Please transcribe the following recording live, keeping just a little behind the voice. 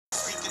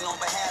on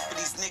behalf of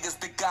these niggas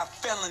that got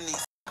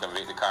felonies.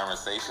 Convicted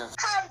Conversations.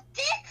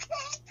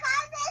 Convicted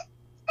Conversations.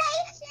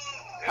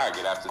 Hi,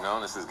 good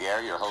afternoon. This is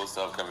Gary, your host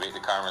of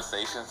Convicted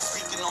Conversations.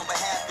 Speaking on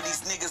behalf of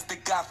these niggas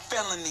that got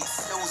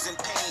felonies, those in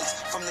pains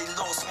from their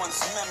lost ones'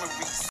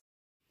 memories.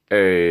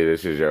 Hey,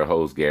 this is your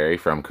host Gary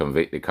from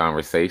Convicted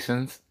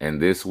Conversations,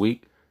 and this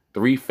week,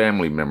 3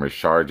 family members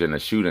charged in the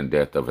shooting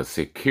death of a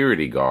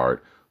security guard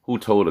who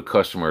told a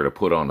customer to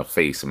put on a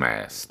face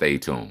mask. Stay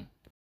tuned.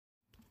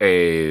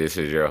 Hey, this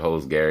is your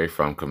host Gary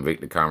from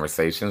Convicted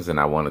Conversations, and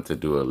I wanted to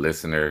do a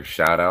listener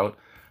shout out.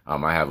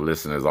 I have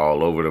listeners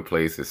all over the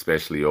place,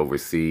 especially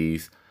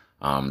overseas.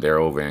 They're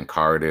over in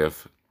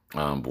Cardiff,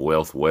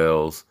 Guelph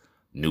Wells,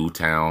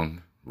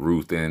 Newtown,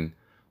 Ruthin,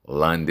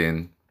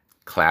 London,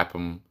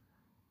 Clapham,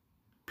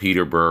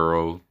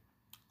 Peterborough,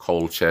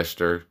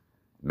 Colchester,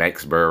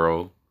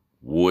 Mexborough,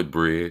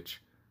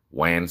 Woodbridge,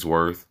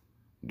 Wandsworth,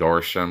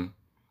 Dorsham,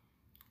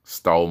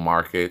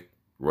 Stowmarket,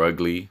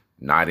 Rugley,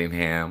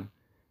 Nottingham,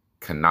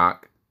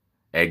 Connacht,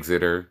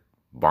 Exeter,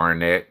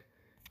 Barnet,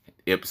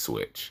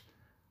 Ipswich,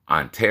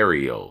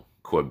 Ontario,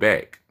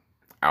 Quebec,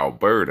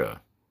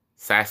 Alberta,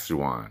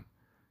 Saskatchewan,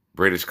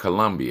 British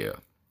Columbia,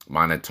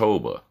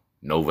 Manitoba,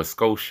 Nova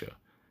Scotia,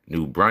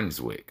 New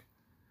Brunswick,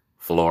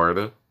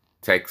 Florida,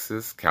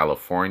 Texas,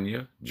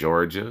 California,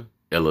 Georgia,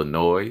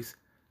 Illinois,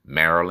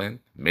 Maryland,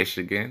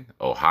 Michigan,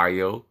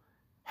 Ohio,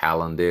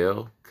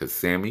 Hallandale,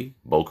 Kissimmee,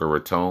 Boca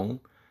Raton,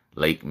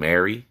 Lake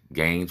Mary,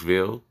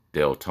 Gainesville,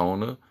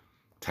 Deltona,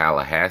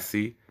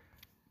 Tallahassee,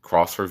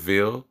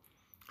 Crawfordville,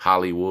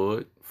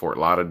 Hollywood, Fort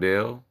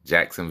Lauderdale,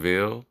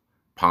 Jacksonville,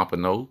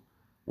 Pompano,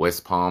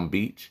 West Palm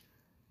Beach,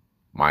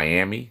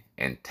 Miami,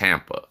 and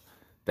Tampa.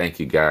 Thank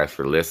you guys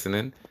for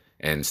listening,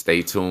 and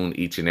stay tuned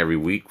each and every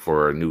week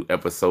for a new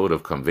episode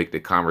of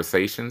Convicted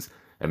Conversations,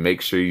 and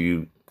make sure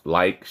you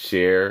like,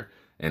 share,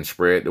 and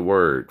spread the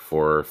word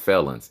for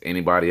felons.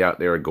 Anybody out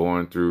there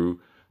going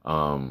through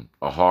a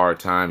hard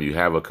time, you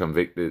have a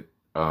convicted,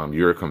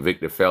 you're a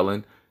convicted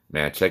felon,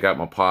 man, check out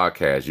my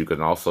podcast. You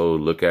can also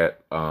look at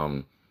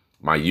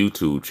my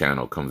YouTube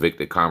channel,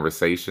 Convicted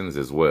Conversations,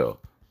 as well.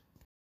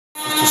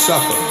 To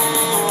suffer.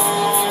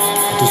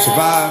 To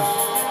survive,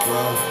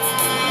 well,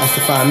 that's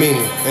to find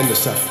meaning in the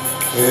suffering.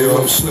 Hey, yo,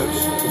 I'm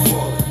slips, I'm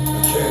falling,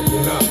 I can't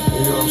get up.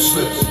 Hey, yo, I'm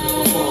slips,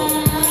 I'm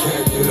falling, I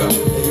can't get up.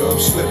 Hey, yo, I'm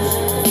slips,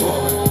 I'm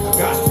falling, I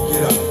got to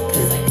get up.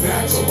 Get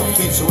back on my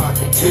feet so I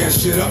can tear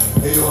shit up.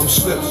 Hey, yo, I'm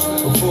slips,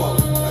 I'm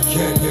falling, I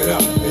can't get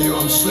up. Hey, yo,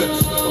 I'm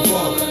slips, I'm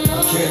falling,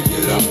 I can't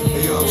get up.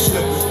 Hey, yo, I'm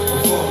slips,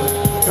 I'm falling,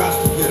 I got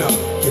to get up.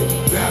 Get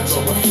back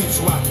on my feet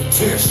so I can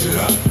tear shit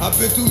up. I've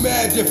been through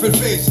mad different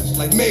phases,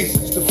 like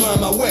mazes, to find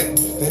my way.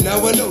 And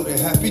now I know that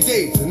happy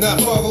days are not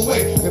far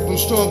away. If I'm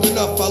strong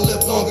enough, I'll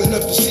live long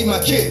enough to see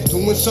my kids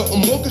doing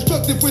something more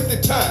constructive with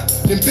their time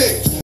than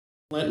Biggs.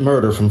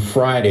 Murder from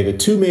Friday. The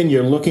 2 men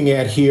you're looking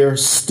at here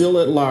still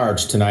at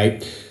large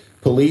tonight.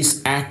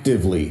 Police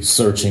actively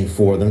searching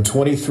for them.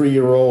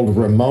 23-year-old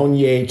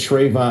Ramonier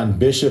Trayvon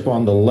Bishop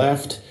on the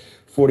left,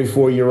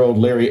 44-year-old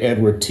Larry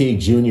Edward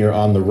Teague Jr.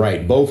 on the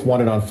right. Both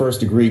wanted on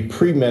first-degree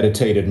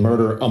premeditated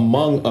murder,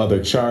 among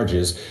other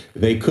charges.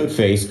 They could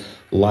face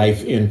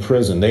life in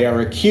prison. They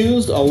are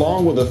accused,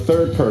 along with a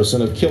third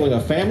person, of killing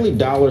a Family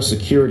Dollar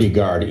security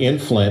guard in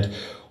Flint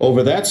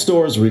over that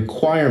store's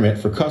requirement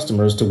for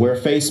customers to wear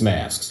face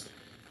masks.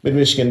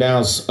 Mid-Michigan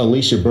Now's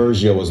Alicia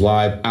Bergio was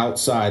live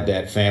outside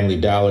that Family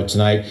Dollar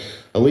tonight.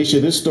 Alicia,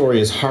 this story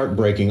is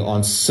heartbreaking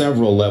on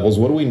several levels.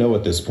 What do we know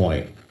at this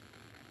point?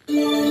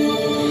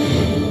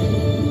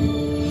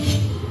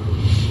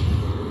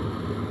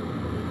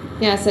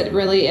 Yes, it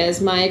really is,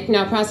 Mike.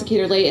 Now,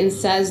 Prosecutor Layton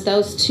says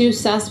those 2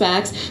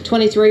 suspects,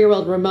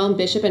 23-year-old Ramon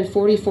Bishop and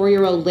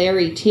 44-year-old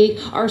Larry Teague,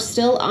 are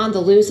still on the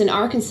loose and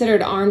are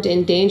considered armed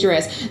and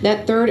dangerous.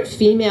 That third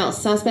female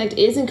suspect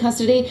is in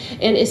custody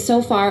and is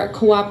so far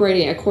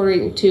cooperating,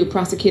 according to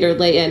Prosecutor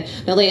Layton.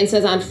 Now, Layton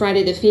says on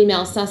Friday the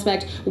female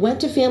suspect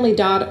went to Family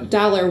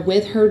Dollar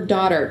with her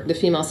daughter. The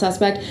female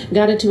suspect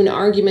got into an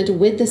argument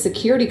with the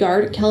security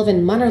guard,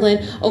 Kelvin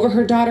Munnerlin, over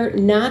her daughter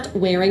not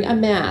wearing a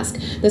mask.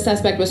 The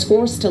suspect was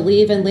forced to leave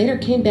and later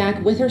came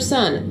back with her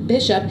son,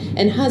 Bishop,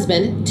 and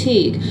husband,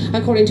 Teague.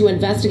 According to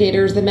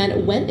investigators, the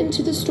men went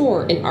into the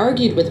store and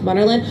argued with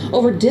Munnerlin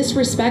over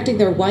disrespecting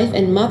their wife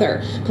and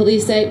mother.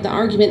 Police say the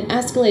argument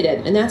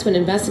escalated, and that's when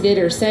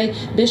investigators say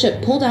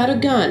Bishop pulled out a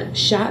gun,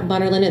 shot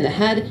Munnerlin in the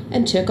head,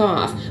 and took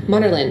off.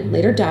 Munnerlin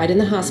later died in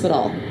the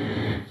hospital.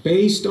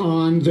 Based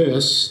on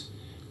this,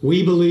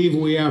 we believe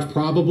we have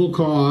probable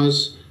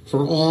cause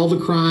for all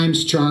the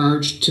crimes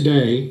charged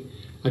today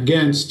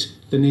against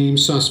the named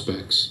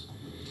suspects.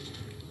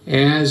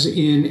 As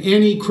in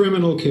any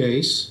criminal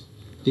case,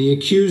 the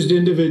accused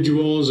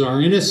individuals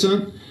are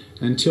innocent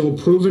until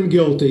proven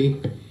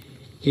guilty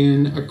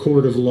in a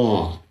court of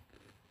law.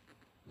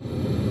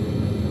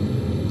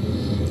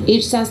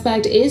 Each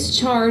suspect is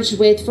charged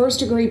with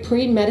first-degree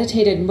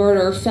premeditated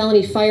murder,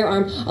 felony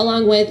firearm,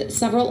 along with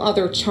several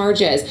other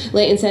charges.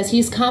 Layton says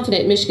he's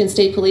confident Michigan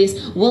State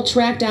Police will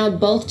track down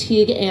both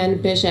Teague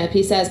and Bishop.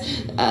 He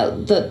says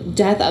the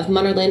death of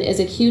Munnerlyn is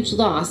a huge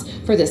loss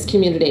for this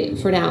community.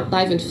 For now,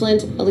 live in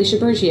Flint, Alicia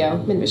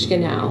Bergio,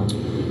 Mid-Michigan Now.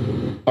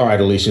 All right,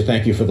 Alicia,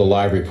 thank you for the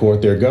live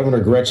report there. Governor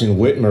Gretchen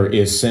Whitmer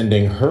is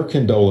sending her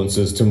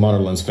condolences to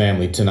Munnerlyn's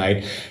family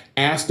tonight.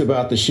 Asked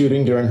about the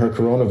shooting during her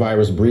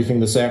coronavirus briefing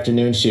this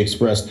afternoon, she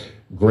expressed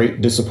great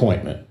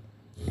disappointment.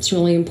 It's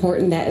really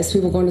important that as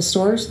people go into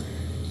stores,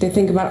 they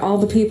think about all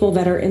the people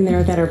that are in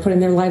there that are putting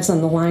their lives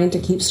on the line to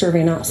keep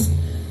serving us.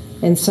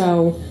 And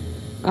so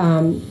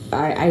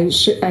I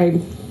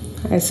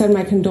send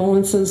my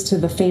condolences to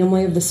the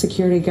family of the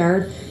security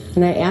guard,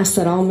 and I ask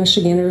that all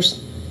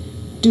Michiganders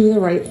do the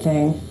right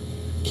thing,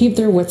 keep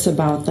their wits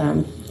about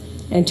them,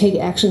 and take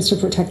actions to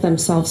protect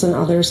themselves and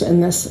others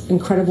in this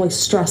incredibly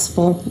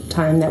stressful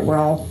time that we're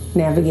all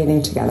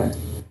navigating together.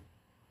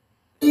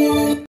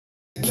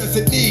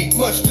 Doesn't need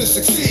much to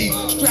succeed.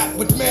 Strapped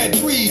with mad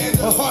greed,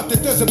 a heart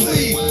that doesn't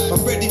bleed.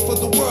 I'm ready for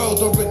the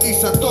world, or at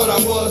least I thought I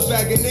was.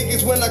 Bagging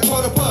niggas when I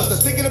caught a buzz. I'm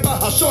thinking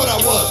about how short I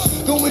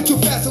was. Going too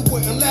fast, it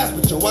wouldn't last,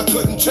 but yo, I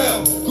couldn't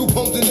tell. Group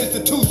homes and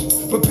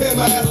institutions, prepare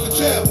my ass for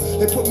jail.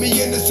 They put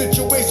me in a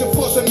situation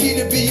forcing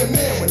me to be a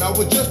man when I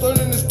was just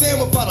learning to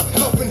stand without a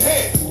helping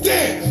hand.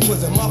 Damn,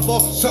 was it my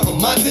fault? Something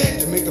I did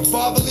to make a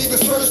father leave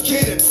his first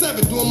kid at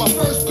 7 doing my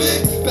first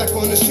bid. Back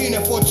on the scene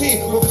at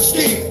 14 with a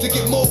scheme to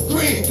get more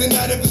green than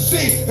I'd ever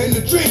seen in the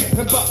dream.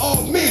 And by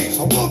all means,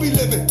 I will be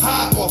living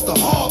high off the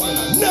hog. And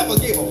I never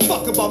gave a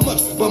fuck about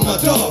much but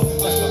my dog.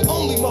 That's the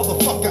only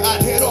motherfucker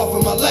I'd head off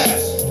in my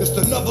last. Just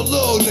another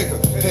little nigga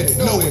headed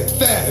nowhere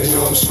fast. Hey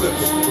yo, I'm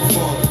slipping, I'm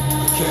falling,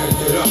 I can't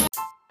get up.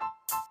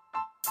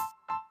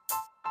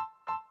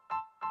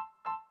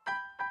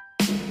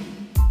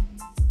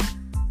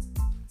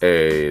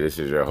 Hey, this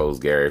is your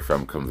host, Gary,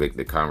 from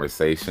Convicted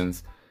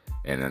Conversations.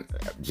 And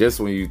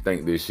just when you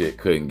think this shit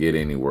couldn't get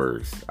any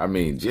worse, I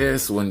mean,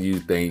 just when you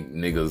think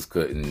niggas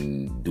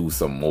couldn't do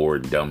some more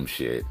dumb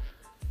shit,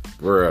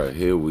 bruh,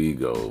 here we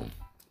go.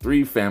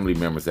 3 family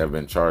members have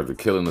been charged with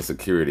killing a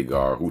security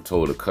guard who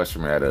told a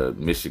customer at a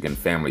Michigan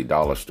Family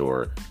Dollar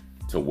store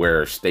to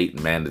wear a state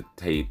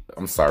mandated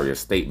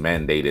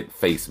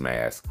face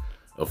mask,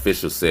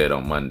 officials said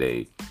on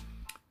Monday.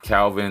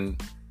 Calvin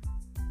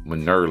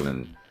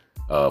Munnerlyn,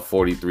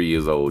 43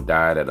 years old,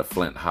 died at a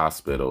Flint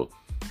hospital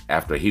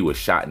after he was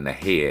shot in the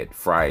head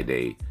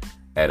Friday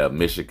at a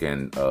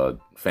Michigan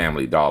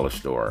Family Dollar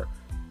store.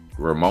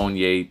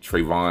 Ramonye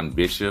Trayvon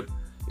Bishop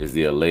is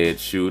the alleged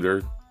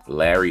shooter.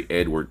 Larry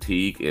Edward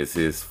Teague is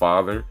his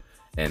father.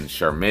 And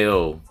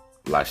Sharmell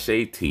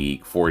Lachey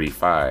Teague,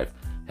 45,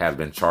 have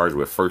been charged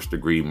with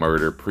first-degree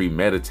murder,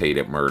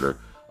 premeditated murder,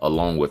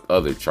 along with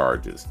other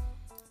charges.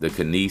 The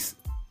Keynes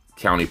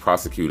County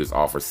Prosecutor's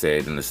Office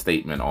said in a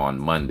statement on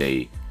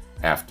Monday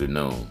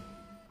afternoon.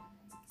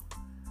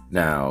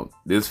 Now,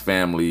 this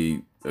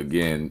family,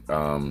 again,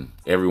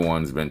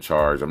 everyone's been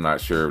charged. I'm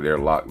not sure if they're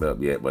locked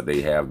up yet, but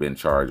they have been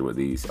charged with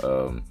these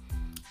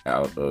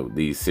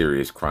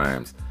serious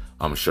crimes.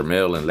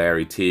 Sharmell and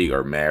Larry Teague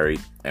are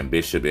married, and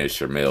Bishop is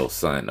Sharmell's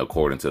son,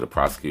 according to the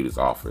prosecutor's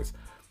office.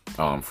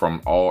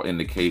 From all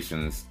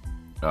indications,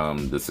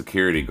 the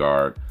security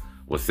guard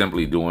was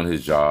simply doing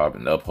his job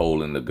and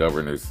upholding the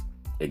governor's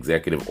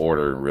executive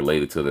order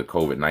related to the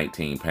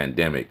COVID-19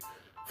 pandemic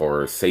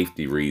for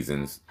safety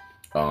reasons,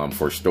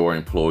 for store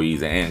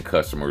employees and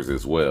customers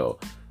as well.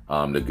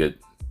 The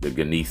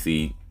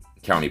Genesee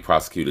County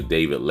Prosecutor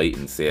David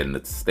Layton said in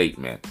a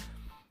statement,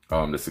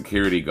 the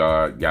security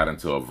guard got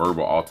into a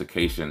verbal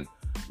altercation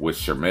with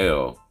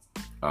Sharmell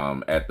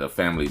at the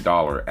Family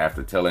Dollar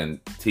after telling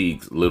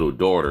Teague's little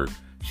daughter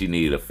she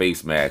needed a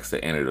face mask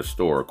to enter the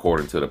store,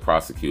 according to the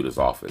prosecutor's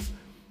office.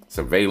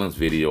 Surveillance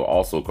video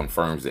also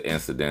confirms the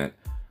incident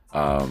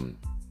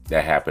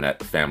that happened at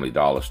the Family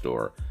Dollar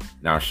store.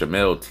 Now,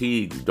 Sharmell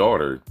Teague's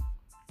daughter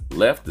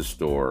left the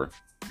store.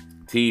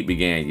 Teague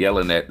began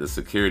yelling at the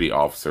security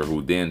officer,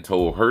 who then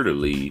told her to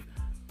leave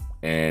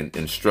and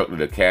instructed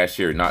the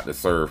cashier not to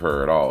serve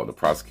her at all, the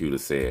prosecutor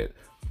said.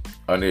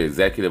 Under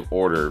executive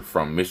order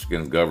from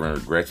Michigan's Governor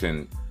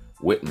Gretchen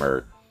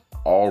Whitmer,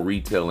 all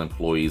retail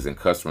employees and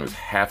customers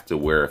have to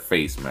wear a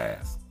face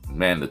mask,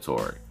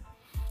 mandatory.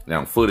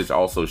 Now, footage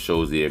also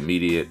shows that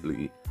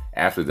immediately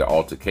after the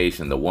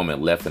altercation, the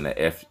woman left in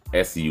the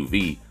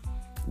SUV,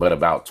 but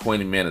about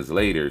 20 minutes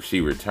later, she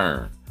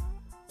returned.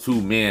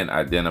 2 men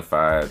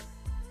identified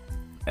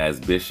as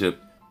Bishop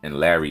and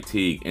Larry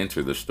Teague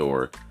entered the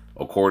store,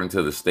 according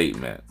to the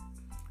statement.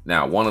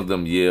 Now, one of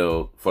them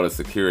yelled for the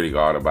security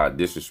guard about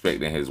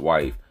disrespecting his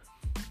wife,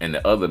 and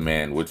the other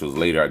man, which was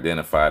later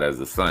identified as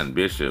the son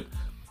Bishop,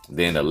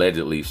 then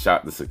allegedly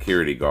shot the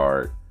security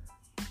guard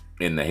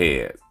in the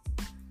head.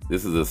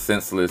 This is a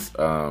senseless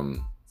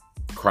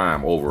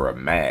crime over a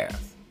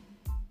mask.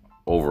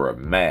 Over a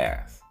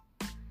mask.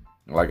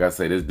 Like I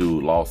say, this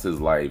dude lost his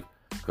life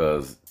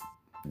because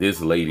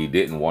this lady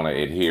didn't want to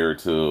adhere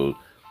to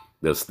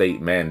the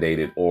state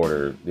mandated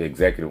order, the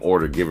executive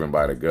order given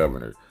by the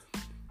governor.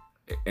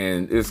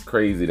 And it's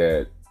crazy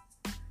that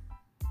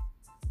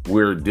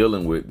we're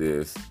dealing with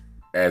this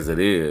as it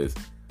is,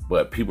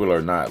 but people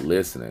are not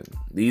listening.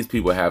 These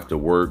people have to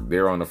work.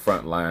 They're on the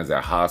front lines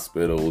at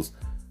hospitals.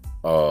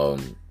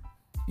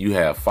 You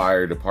have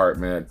fire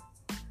department.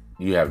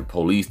 You have the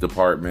police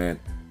department.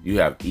 You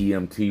have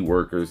EMT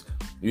workers.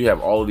 You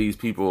have all of these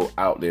people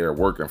out there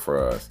working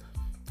for us.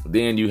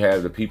 Then you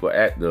have the people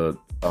at the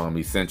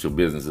essential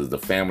businesses, the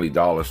family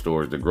dollar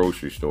stores, the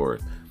grocery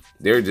stores.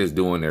 They're just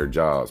doing their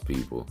jobs,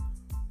 people.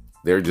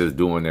 They're just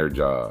doing their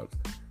jobs.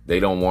 They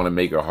don't want to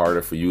make it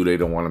harder for you. They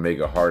don't want to make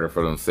it harder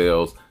for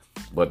themselves,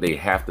 but they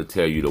have to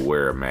tell you to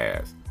wear a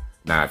mask.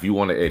 Now, if you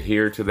want to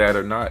adhere to that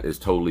or not, it's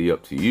totally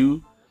up to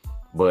you,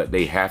 but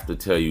they have to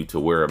tell you to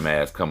wear a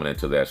mask coming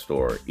into that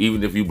store.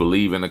 Even if you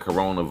believe in the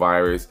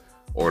coronavirus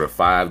or the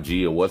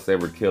 5G or what's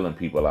ever killing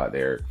people out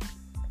there,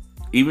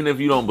 even if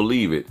you don't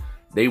believe it,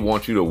 they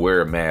want you to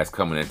wear a mask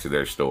coming into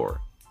their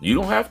store. You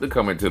don't have to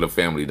come into the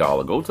Family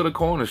Dollar. Go to the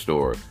corner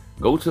store.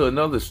 Go to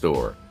another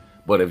store.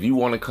 But if you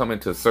want to come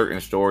into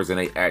certain stores and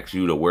they ask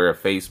you to wear a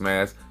face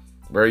mask,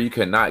 bro, you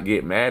cannot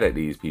get mad at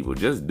these people.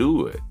 Just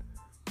do it.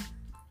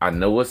 I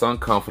know it's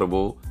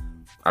uncomfortable.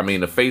 I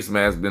mean, the face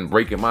mask been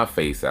breaking my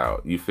face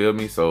out. You feel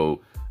me?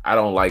 So I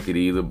don't like it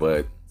either.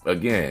 But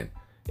again,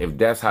 if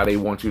that's how they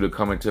want you to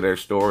come into their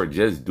store,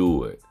 just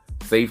do it.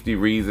 Safety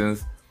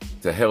reasons,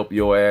 to help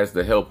your ass,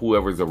 to help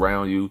whoever's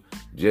around you,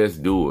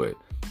 just do it.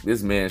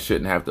 This man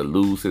shouldn't have to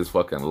lose his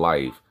fucking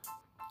life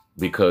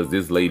because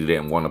this lady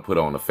didn't want to put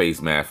on a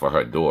face mask for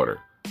her daughter.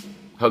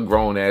 Her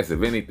grown ass,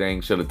 if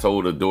anything, should have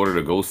told her daughter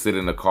to go sit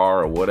in the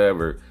car or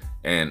whatever,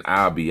 and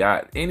I'll be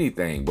out,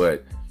 anything.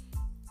 But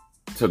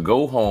to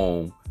go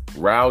home,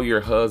 rile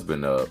your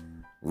husband up,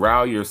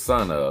 rile your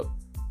son up,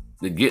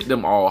 to get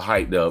them all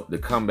hyped up, to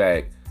come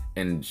back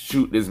and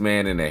shoot this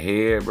man in the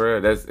head,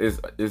 bro,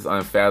 it's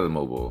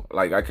unfathomable.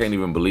 Like, I can't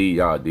even believe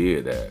y'all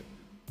did that.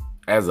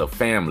 As a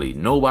family,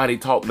 nobody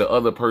talked the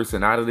other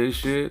person out of this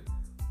shit.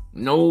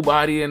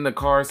 Nobody in the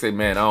car said,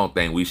 man, I don't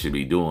think we should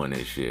be doing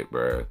this shit,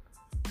 bro.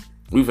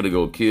 We finna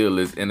go kill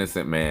this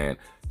innocent man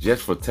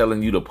just for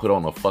telling you to put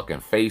on a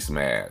fucking face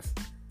mask.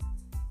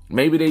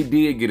 Maybe they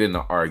did get in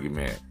an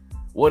argument.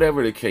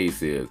 Whatever the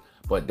case is.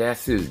 But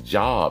that's his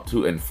job,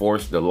 to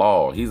enforce the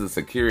law. He's a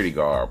security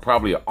guard,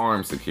 probably an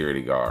armed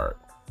security guard.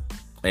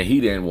 And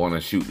he didn't want to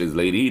shoot this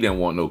lady. He didn't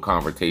want no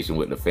confrontation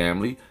with the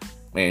family.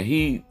 And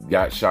he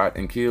got shot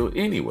and killed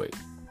anyway.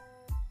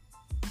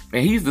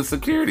 And he's the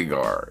security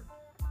guard.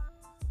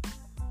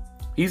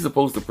 He's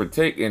supposed to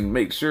protect and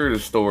make sure the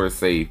store is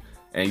safe.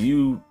 And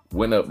you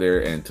went up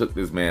there and took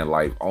this man's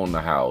life on the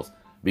house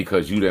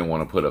because you didn't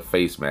want to put a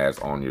face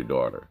mask on your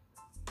daughter.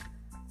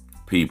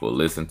 People,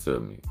 listen to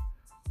me.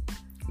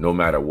 No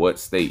matter what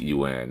state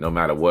you in, no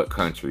matter what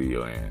country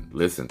you're in,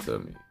 listen to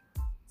me.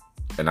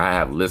 And I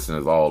have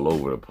listeners all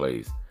over the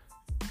place.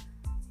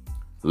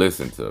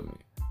 Listen to me.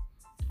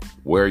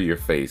 Wear your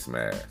face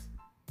mask.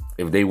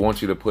 If they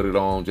want you to put it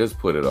on, just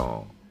put it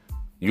on.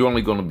 You're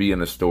only going to be in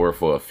the store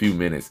for a few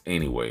minutes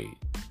anyway.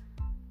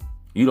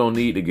 You don't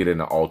need to get in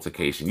an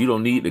altercation. You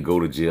don't need to go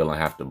to jail and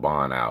have to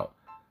bond out.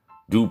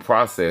 Due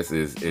process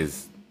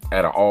is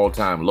at an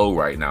all-time low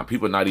right now.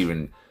 People not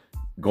even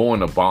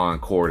going to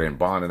bond court and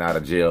bonding out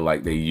of jail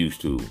like they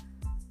used to.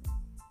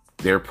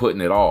 They're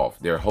putting it off.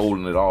 They're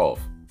holding it off.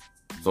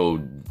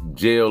 So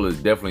jail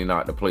is definitely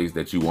not the place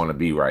that you want to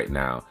be right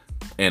now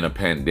in a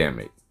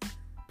pandemic.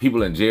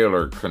 People in jail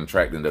are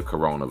contracting the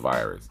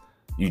coronavirus.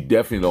 You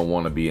definitely don't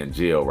want to be in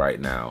jail right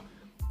now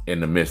in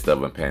the midst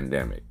of a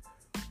pandemic.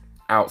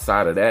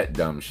 Outside of that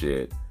dumb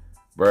shit,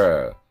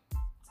 bruh,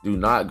 do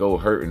not go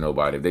hurting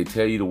nobody. If they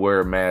tell you to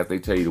wear a mask, they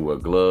tell you to wear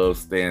gloves,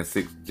 stand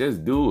 6,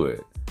 just do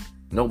it.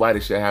 Nobody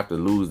should have to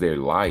lose their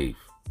life.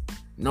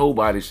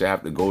 Nobody should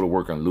have to go to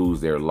work and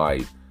lose their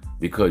life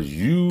because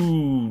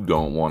you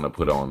don't want to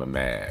put on a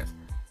mask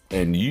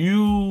and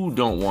you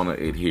don't want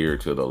to adhere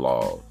to the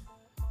laws.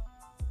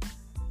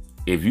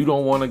 If you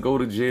don't want to go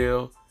to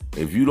jail,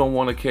 if you don't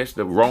want to catch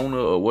the Rona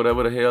or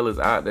whatever the hell is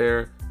out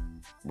there,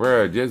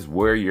 bruh, just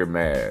wear your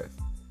mask.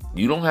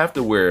 You don't have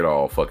to wear it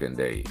all fucking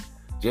day.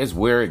 Just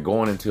wear it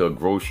going into a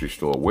grocery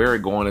store. Wear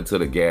it going into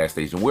the gas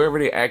station. Wherever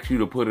they ask you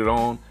to put it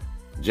on,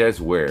 just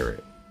wear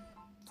it.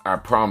 I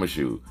promise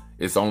you,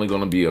 it's only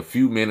going to be a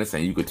few minutes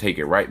and you could take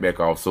it right back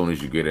off as soon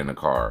as you get in the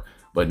car.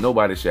 But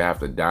nobody should have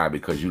to die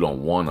because you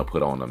don't want to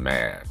put on a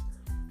mask.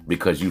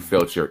 Because you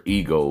felt your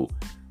ego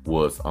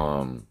was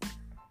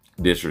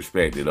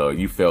disrespected or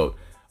you felt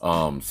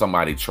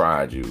somebody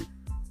tried you.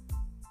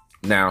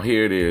 Now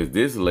here it is.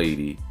 This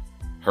lady,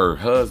 her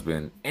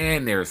husband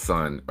and their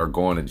son are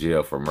going to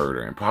jail for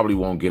murder and probably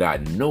won't get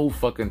out no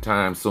fucking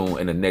time soon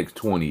in the next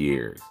 20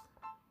 years.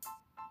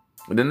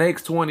 The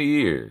next 20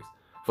 years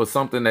for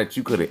something that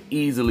you could have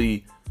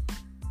easily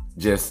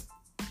just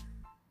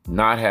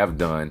not have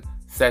done,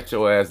 sat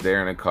your ass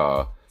there in a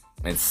car,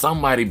 and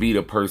somebody be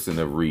the person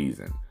of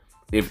reason.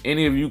 If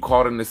any of you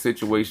caught in a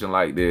situation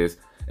like this,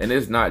 and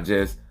it's not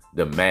just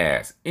the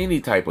mask, any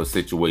type of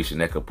situation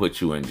that could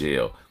put you in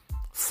jail,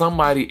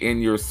 Somebody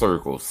in your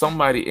circle,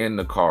 somebody in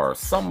the car,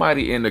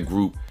 somebody in the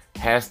group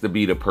has to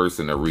be the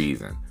person of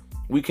reason.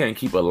 We can't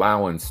keep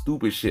allowing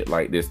stupid shit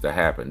like this to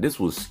happen. This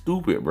was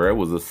stupid, bro. It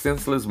was a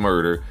senseless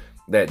murder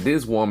that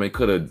this woman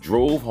could have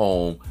drove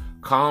home,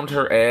 calmed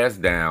her ass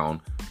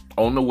down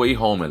on the way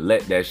home and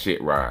let that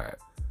shit ride.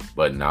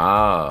 But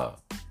nah,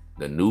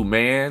 the new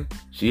man,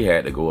 she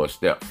had to go a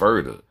step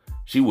further.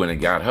 She went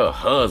and got her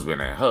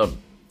husband and her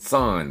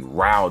son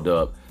riled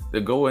up to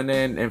go in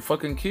there and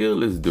fucking kill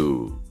this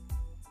dude.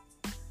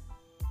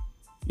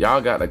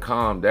 Y'all got to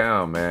calm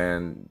down,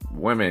 man.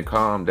 Women,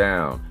 calm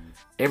down.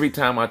 Every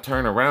time I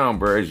turn around,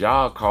 bro, it's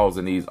y'all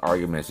causing these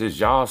arguments. It's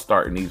y'all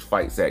starting these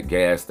fights at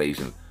gas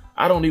stations.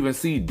 I don't even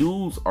see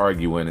dudes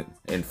arguing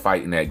and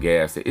fighting at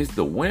gas stations. It's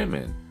the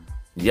women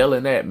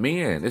yelling at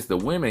men. It's the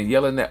women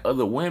yelling at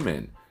other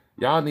women.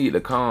 Y'all need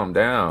to calm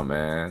down,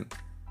 man.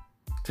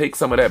 Take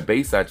some of that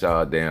bass out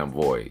y'all damn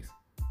voice.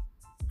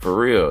 For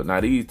real.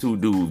 Now these two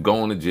dudes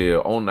going to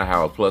jail, own the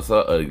house, plus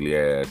her ugly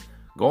ass,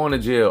 going to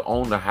jail,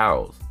 own the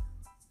house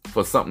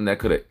for something that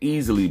could have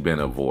easily been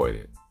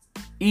avoided.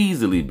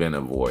 Easily been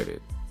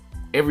avoided.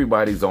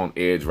 Everybody's on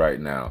edge right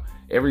now.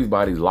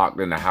 Everybody's locked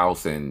in the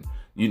house and,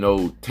 you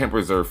know,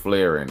 tempers are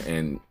flaring.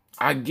 And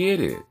I get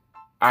it.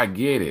 I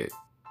get it.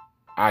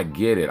 I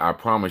get it. I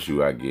promise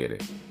you I get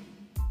it.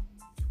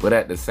 But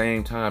at the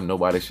same time,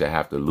 nobody should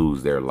have to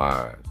lose their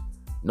lives.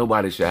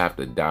 Nobody should have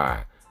to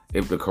die.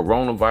 If the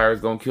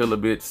coronavirus gonna kill a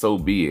bitch, so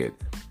be it.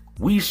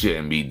 We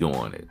shouldn't be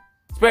doing it.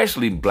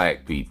 Especially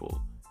black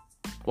people.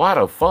 Why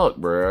the fuck,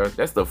 bruh?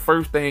 That's the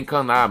first thing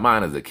come to our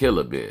mind is a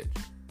killer bitch.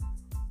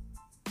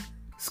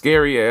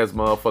 Scary ass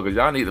motherfuckers.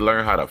 Y'all need to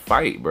learn how to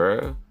fight,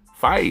 bruh.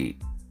 Fight.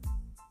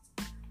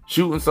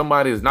 Shooting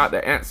somebody is not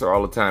the answer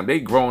all the time. They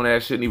grown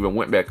ass shouldn't even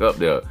went back up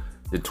there.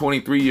 The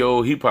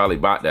 23-year-old, he probably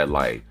bought that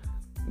life.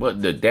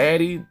 But the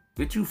daddy,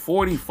 bitch, you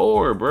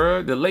 44,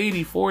 bruh. The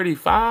lady,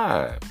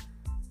 45.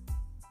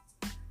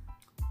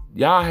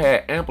 Y'all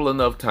had ample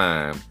enough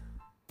time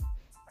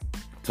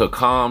to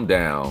calm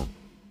down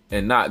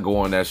and not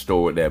go in that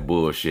store with that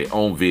bullshit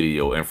on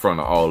video in front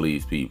of all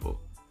these people.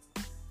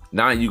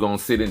 Now you gonna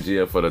sit in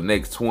jail for the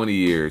next 20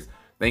 years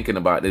thinking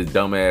about this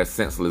dumbass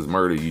senseless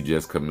murder you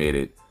just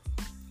committed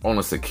on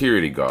a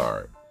security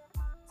guard.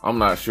 I'm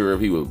not sure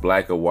if he was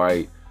black or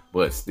white,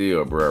 but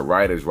still, bruh,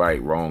 right is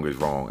right, wrong is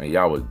wrong. And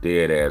y'all was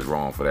dead ass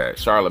wrong for that.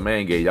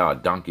 Charlamagne gave y'all a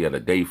donkey of the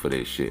day for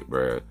this shit,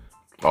 bruh.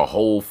 A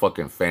whole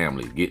fucking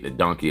family get the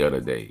donkey of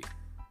the day.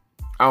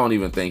 I don't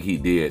even think he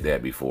did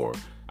that before.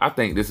 I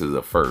think this is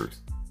a first.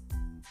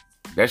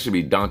 That should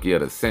be donkey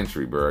of the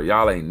century, bruh.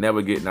 Y'all ain't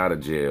never getting out of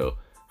jail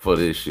for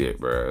this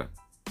shit, bruh.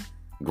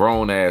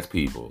 Grown ass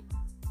people.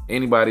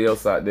 Anybody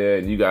else out there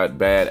and you got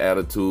bad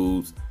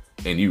attitudes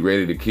and you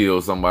ready to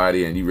kill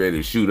somebody and you ready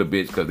to shoot a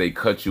bitch because they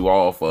cut you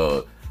off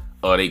or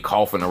they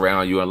coughing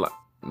around you. And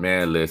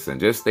man, listen,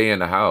 just stay in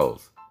the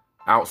house.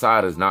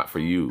 Outside is not for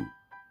you.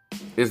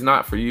 It's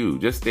not for you.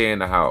 Just stay in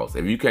the house.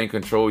 If you can't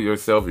control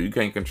yourself, if you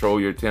can't control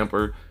your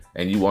temper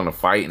and you want to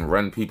fight and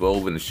run people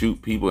over and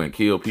shoot people and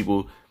kill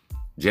people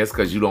just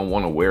because you don't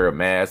want to wear a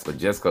mask or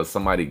just because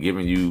somebody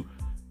giving you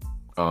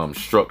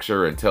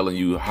structure and telling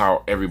you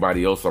how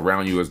everybody else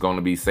around you is going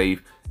to be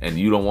safe and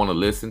you don't want to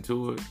listen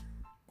to it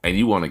and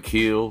you want to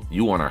kill,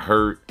 you want to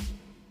hurt,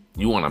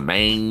 you want to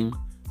maim,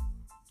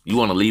 you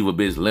want to leave a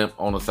bitch limp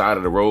on the side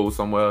of the road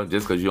somewhere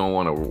just because you don't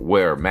want to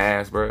wear a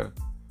mask, bruh.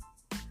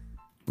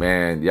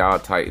 Man, y'all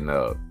tighten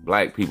up.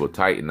 Black people,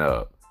 tighten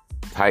up.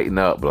 Tighten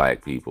up,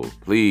 black people.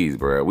 Please,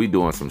 bruh. We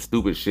doing some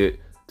stupid shit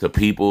to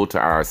people, to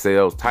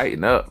ourselves.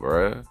 Tighten up,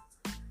 bruh.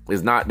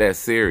 It's not that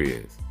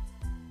serious.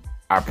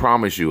 I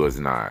promise you it's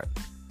not.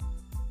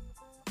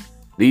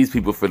 These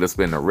people finna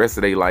spend the rest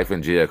of their life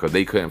in jail because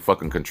they couldn't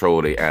fucking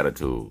control their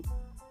attitude.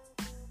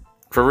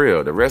 For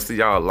real, the rest of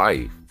y'all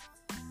life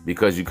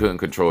because you couldn't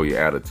control your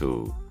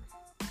attitude.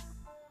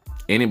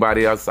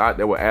 Anybody else out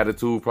there with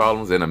attitude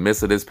problems in the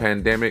midst of this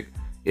pandemic,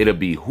 it will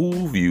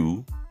behoove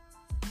you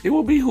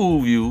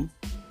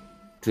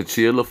to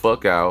chill the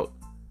fuck out,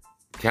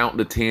 count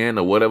to 10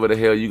 or whatever the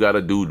hell you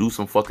gotta do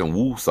some fucking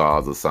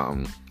woo-saws or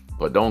something,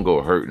 but don't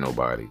go hurt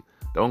nobody.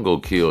 Don't go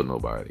kill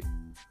nobody.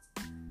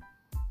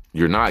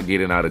 You're not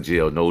getting out of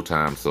jail no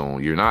time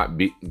soon. You're not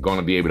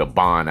gonna be able to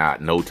bond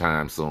out no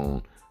time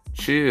soon.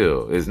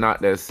 Chill. It's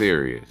not that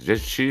serious.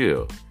 Just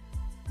chill.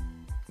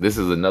 This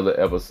is another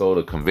episode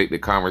of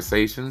Convicted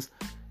Conversations,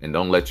 and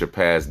don't let your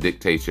past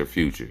dictate your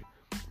future.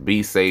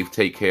 Be safe,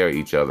 take care of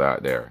each other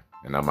out there,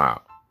 and I'm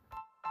out.